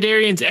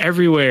 Toydarians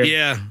everywhere.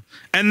 Yeah.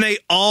 And they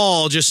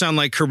all just sound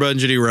like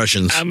curmudgeony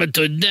Russians. I'm a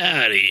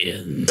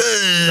Toydarian.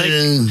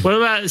 Like, what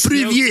about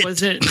Snoke?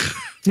 Wasn't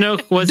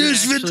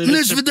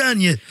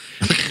actually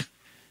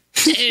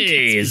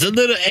Hey, it's a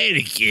little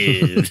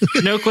Anakin.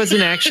 Snoke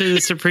wasn't actually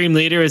the supreme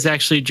leader. It was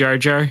actually Jar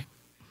Jar.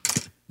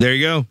 There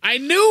you go. I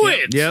knew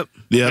it. Yep.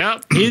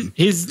 Yep.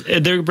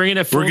 They're bringing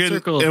it full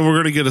circle. And we're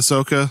gonna get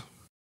Ahsoka.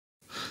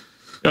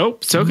 Oh,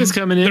 Ahsoka's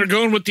coming in. They're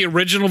going with the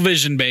original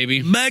vision,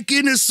 baby. Back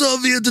in the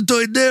Soviet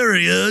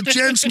Toydaria,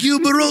 Chance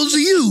Cuba rolls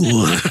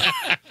you.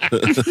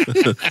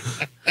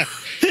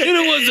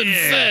 It wasn't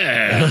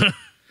fair.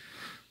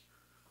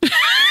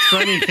 It's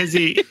funny because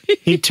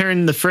he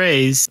turned the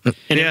phrase and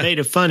it made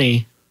it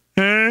funny.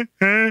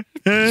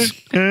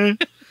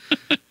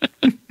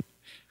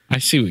 I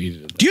see what you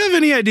did. Do you have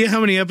any idea how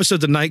many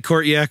episodes of Night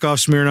Court Yakov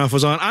Smirnoff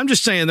was on? I'm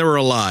just saying there were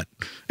a lot.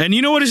 And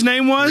you know what his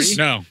name was?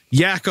 No.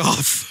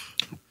 Yakov.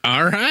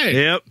 All right.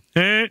 Yep.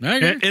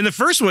 Okay. In the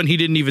first one, he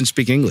didn't even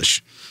speak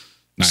English.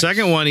 Nice.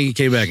 Second one, he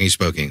came back and he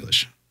spoke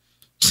English.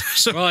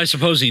 So Well, I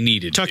suppose he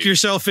needed tuck to.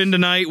 yourself in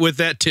tonight with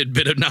that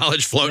tidbit of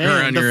knowledge floating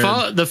around your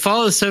head. The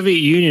fall of the Soviet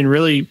Union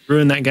really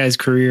ruined that guy's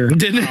career.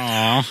 Didn't it?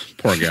 Aw,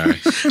 poor guy.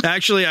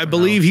 Actually, I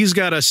believe he's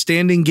got a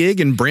standing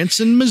gig in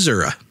Branson,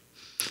 Missouri.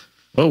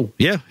 Oh,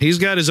 Yeah, he's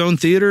got his own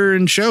theater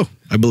and show,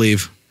 I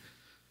believe.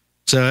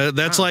 So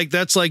that's like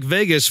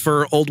Vegas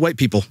for old white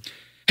people.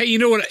 Hey, you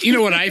know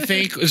what I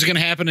think is going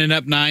to happen in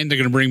Up 9? They're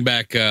going to bring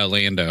back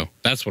Lando.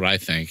 That's what I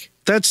think.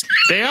 That's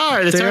they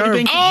are. That's They already are.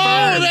 been Oh,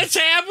 confirmed. that's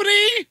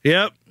happening?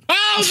 yep.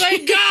 Oh,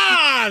 thank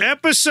God.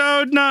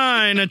 Episode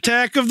 9,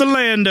 Attack of the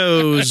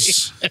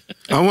Landos.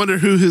 I wonder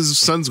who his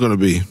son's gonna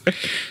be.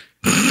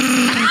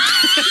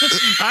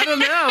 I don't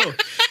know.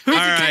 Who's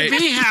All right. it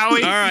gonna be,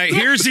 Howie? All right,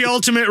 here's the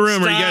ultimate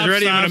rumor. You guys Stop,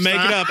 ready? I'm stop, going to make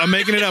it stop. up. I'm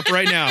making it up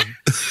right now.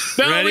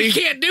 No, Ready? we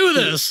can't do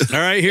this. All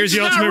right, here's It's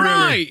the not ultimate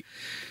rumor. right.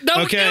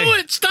 Don't Okay. do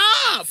it.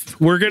 Stop.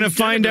 We're going to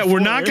find out. We're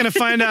not going to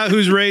find out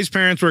whose Ray's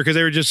parents were because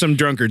they were just some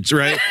drunkards,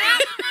 right?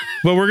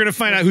 But we're gonna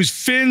find out whose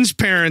Finn's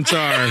parents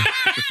are.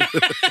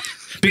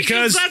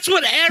 Because that's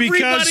what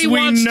everybody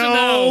wants to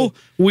know.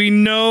 We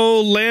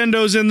know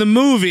Lando's in the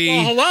movie.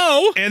 Well,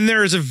 hello. And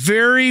there is a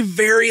very,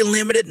 very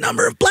limited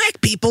number of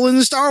black people in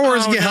the Star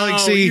Wars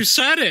galaxy. No, you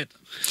said it.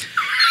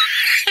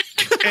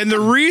 And the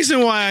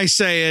reason why I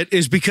say it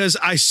is because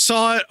I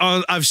saw it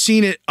on, I've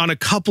seen it on a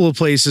couple of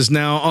places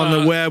now on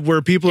the web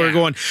where people are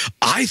going,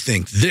 I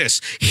think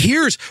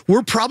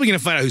we're probably going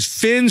to find out whose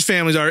Finn's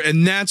families are.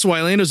 And that's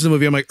why Lando's in the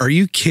movie. I'm like, are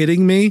you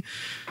kidding me?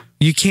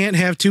 You can't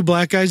have two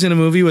black guys in a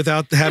movie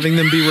without having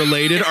them be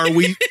related. Are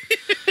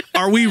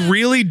we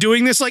really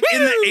doing this? Like in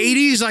the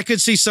 80s, I could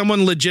see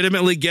someone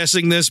legitimately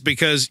guessing this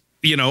because,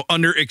 you know,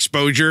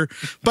 underexposure,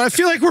 but I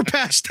feel like we're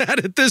past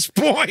that at this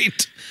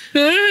point.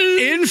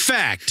 In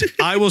fact,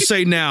 I will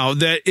say now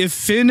that if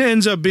Finn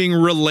ends up being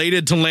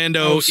related to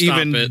Lando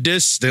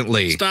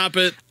distantly, stop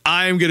it.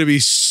 I'm going to be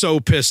so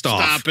pissed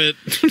off. Stop it.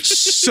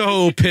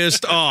 So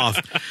pissed off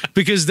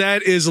because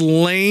that is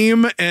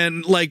lame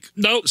and like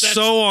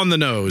so on the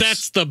nose.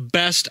 That's the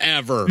best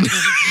ever.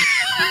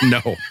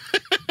 No.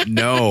 And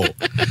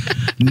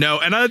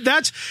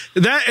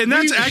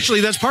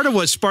that's part of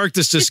what sparked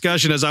this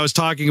discussion as I was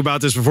talking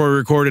about this before we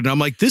recorded. And I'm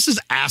like, this is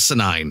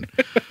asinine.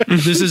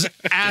 This is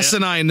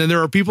asinine. And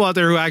there are people out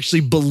there who actually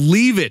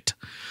believe it.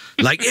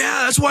 Like,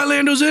 yeah, that's why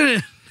Lando's in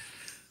it.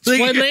 That's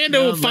why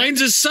Lando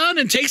finds his son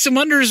and takes him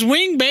under his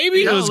wing,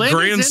 baby. His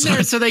grandson. In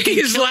there so they can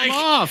kill him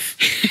off.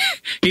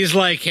 He's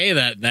like, hey,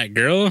 that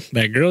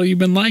girl you've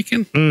been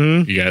liking?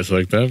 Mm-hmm. You guys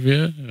looked up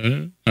yet?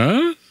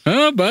 Huh?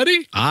 Oh, buddy.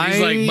 He's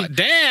like,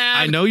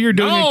 Dad. I know you're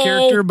doing a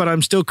character, but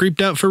I'm still creeped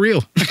out for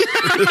real.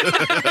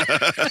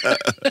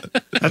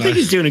 I think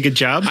he's doing a good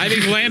job. I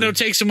think Lando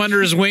takes him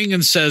under his wing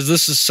and says,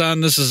 this is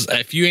son,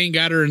 if you ain't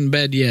got her in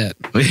bed yet.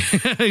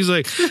 He's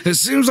like, it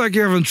seems like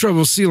you're having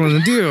trouble sealing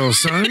the deal,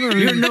 son.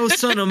 You're no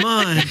son of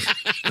mine.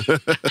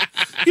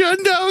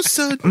 You're no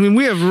son. I mean,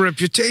 we have a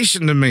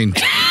reputation to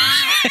maintain.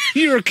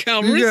 You're a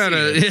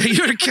Calrissian.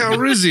 You're a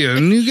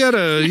Calrissian. You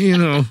gotta, you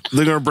know.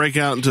 They're gonna break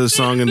out into a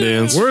song and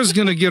dance. Where's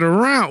gonna get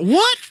around?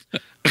 What?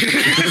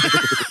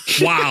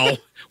 Wow.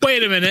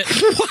 Wait a minute.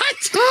 What?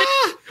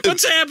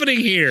 What's happening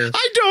here?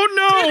 I don't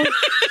know.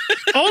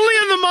 Only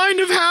in the mind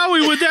of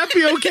Howie would that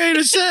be okay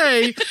to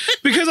say,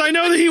 because I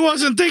know that he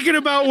wasn't thinking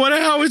about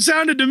how it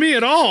sounded to me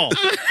at all.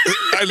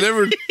 I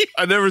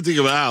never think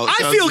about how it I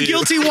sounds feel to you.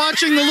 guilty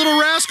watching the Little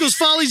Rascals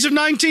Follies of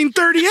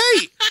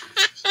 1938.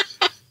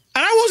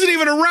 And I wasn't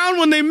even around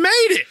when they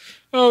made it.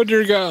 Oh,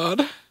 dear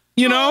God.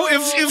 You know,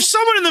 if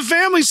someone in the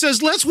family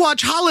says, let's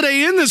watch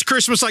Holiday Inn this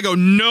Christmas, I go,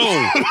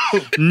 no.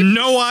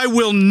 No, I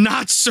will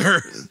not,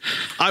 sir.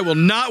 I will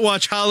not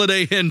watch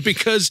Holiday Inn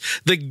because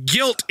the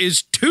guilt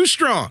is too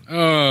strong.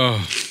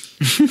 Oh.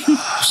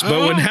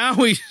 But when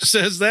Howie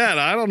says that,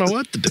 I don't know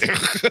what to do.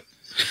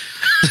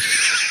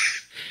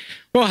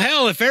 Well,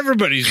 hell, if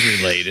everybody's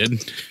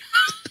related.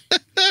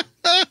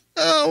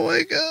 Oh,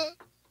 my God.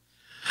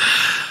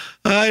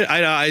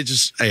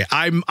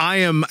 I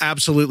am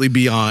absolutely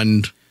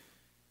beyond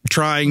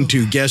trying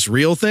to guess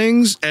real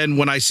things, and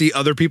when I see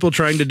other people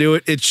trying to do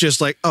it, it's just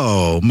like,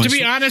 oh, my, to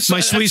be honest, my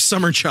sweet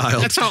summer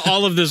child. That's how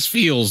all of this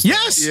feels.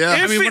 Yes,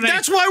 yeah.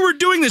 That's why we're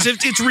doing this.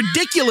 It's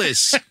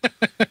ridiculous.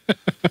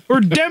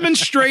 We're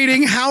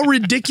demonstrating how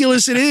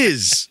ridiculous it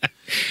is.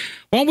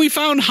 When we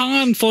found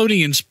Han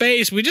floating in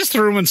space, we just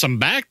threw him in some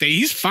back day.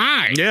 He's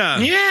fine. Yeah.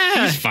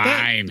 He's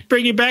fine.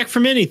 Bring you back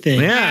from anything.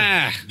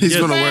 Yeah. He's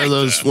gonna wear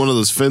one of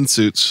those fin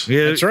suits.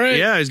 Yeah, that's right.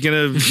 Yeah, he's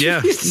gonna.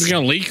 Yeah, he's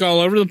gonna leak all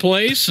over the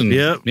place, and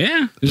yeah,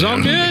 it's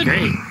all good.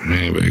 Great.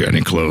 Anybody got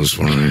any clothes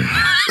for me?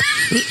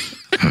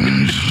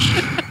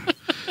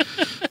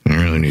 I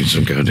really need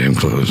some goddamn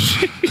clothes.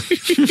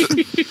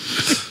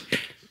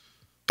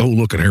 Oh,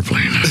 look, an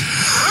airplane.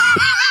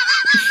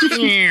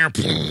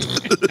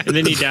 And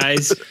then he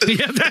dies.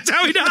 Yeah, that's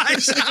how he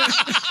dies.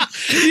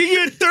 You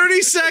get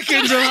 30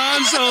 seconds of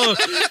Han Solo.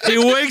 He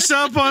wakes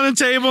up on a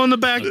table in the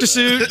back to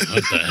suit,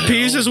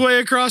 pees his way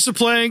across the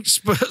plank,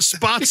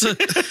 spots a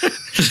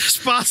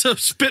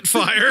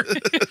Spitfire,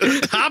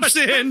 hops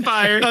in,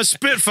 a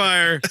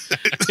Spitfire.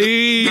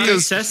 Not a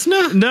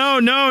Cessna? No.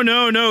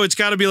 It's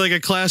got to be like a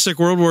classic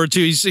World War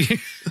II.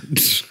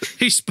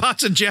 He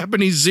spots a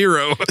Japanese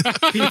Zero.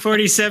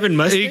 P-47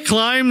 Mustang? He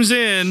climbs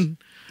in.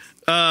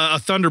 A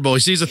Thunderbolt.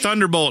 He sees a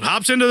Thunderbolt,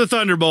 hops into the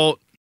Thunderbolt,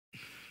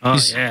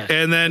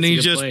 and then he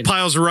just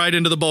piles right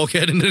into the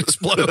bulkhead and it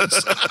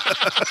explodes.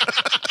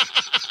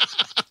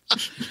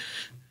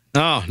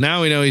 Oh,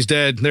 now we know he's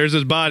dead. There's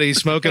his body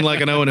smoking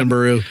like an Owen and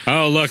Baru.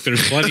 Oh, look,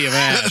 there's plenty of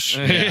ash.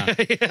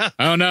 Yeah.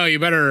 Oh, no, you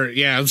better,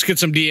 let's get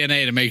some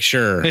DNA to make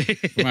sure.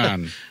 Come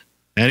on.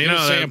 And you know,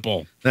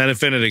 sample. That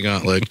Infinity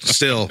Gauntlet,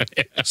 still.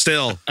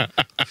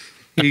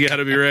 You got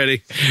to be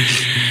ready.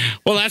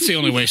 Well, that's the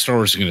only way Star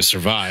Wars is going to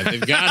survive.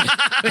 They've got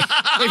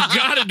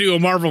to do a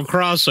Marvel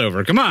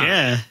crossover. Come on.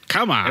 Yeah.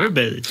 Come on.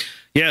 Everybody.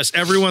 Yes,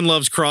 everyone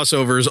loves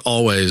crossovers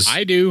always.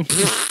 I do.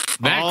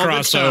 That All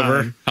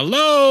crossover.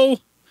 Hello.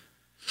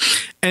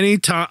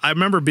 Anytime I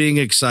remember being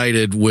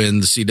excited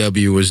when the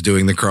CW was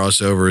doing the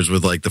crossovers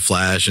with like the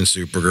Flash and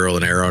Supergirl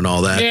and Arrow and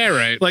all that. Yeah,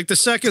 right. Like the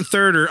second,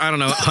 third, or I don't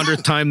know,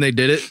 100th time they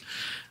did it,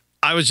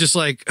 I was just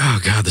like, oh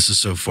God, this is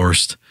so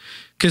forced.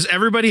 Because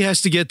everybody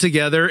has to get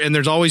together and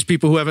there's always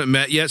people who haven't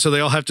met yet. So they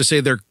all have to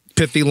say their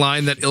pithy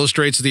line that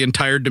illustrates the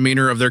entire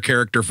demeanor of their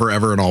character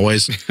forever and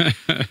always.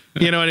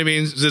 You know what I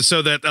mean?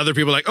 So that other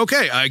people are like,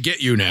 okay, I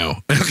get you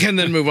now. And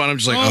then move on. I'm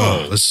just like,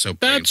 oh, this is so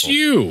painful. That's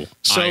you.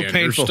 So I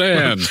painful.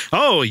 understand.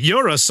 Oh,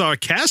 you're a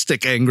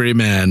sarcastic angry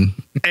man.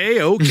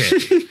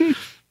 A-okay.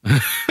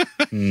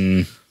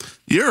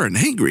 You're an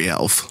angry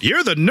elf.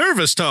 You're the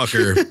nervous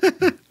talker.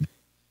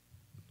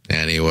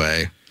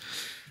 Anyway.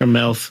 From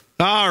Elf.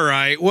 All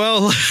right.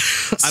 Well,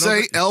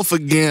 Say elf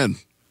again.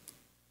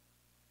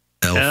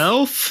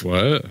 Elf?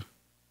 What?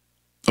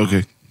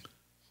 Okay.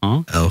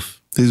 Huh?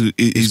 Elf.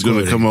 He's going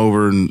to quoting. come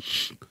over and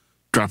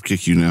drop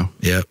kick you now.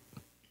 Yep.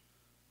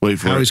 Wait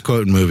for How it. he's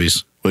quoting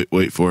movies.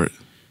 Wait for it.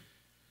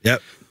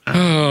 Yep.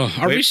 Oh,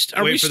 are we Wait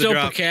for the still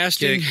drop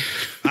podcasting?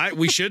 kick.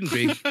 We shouldn't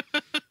be.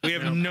 We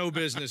have no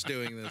business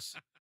doing this.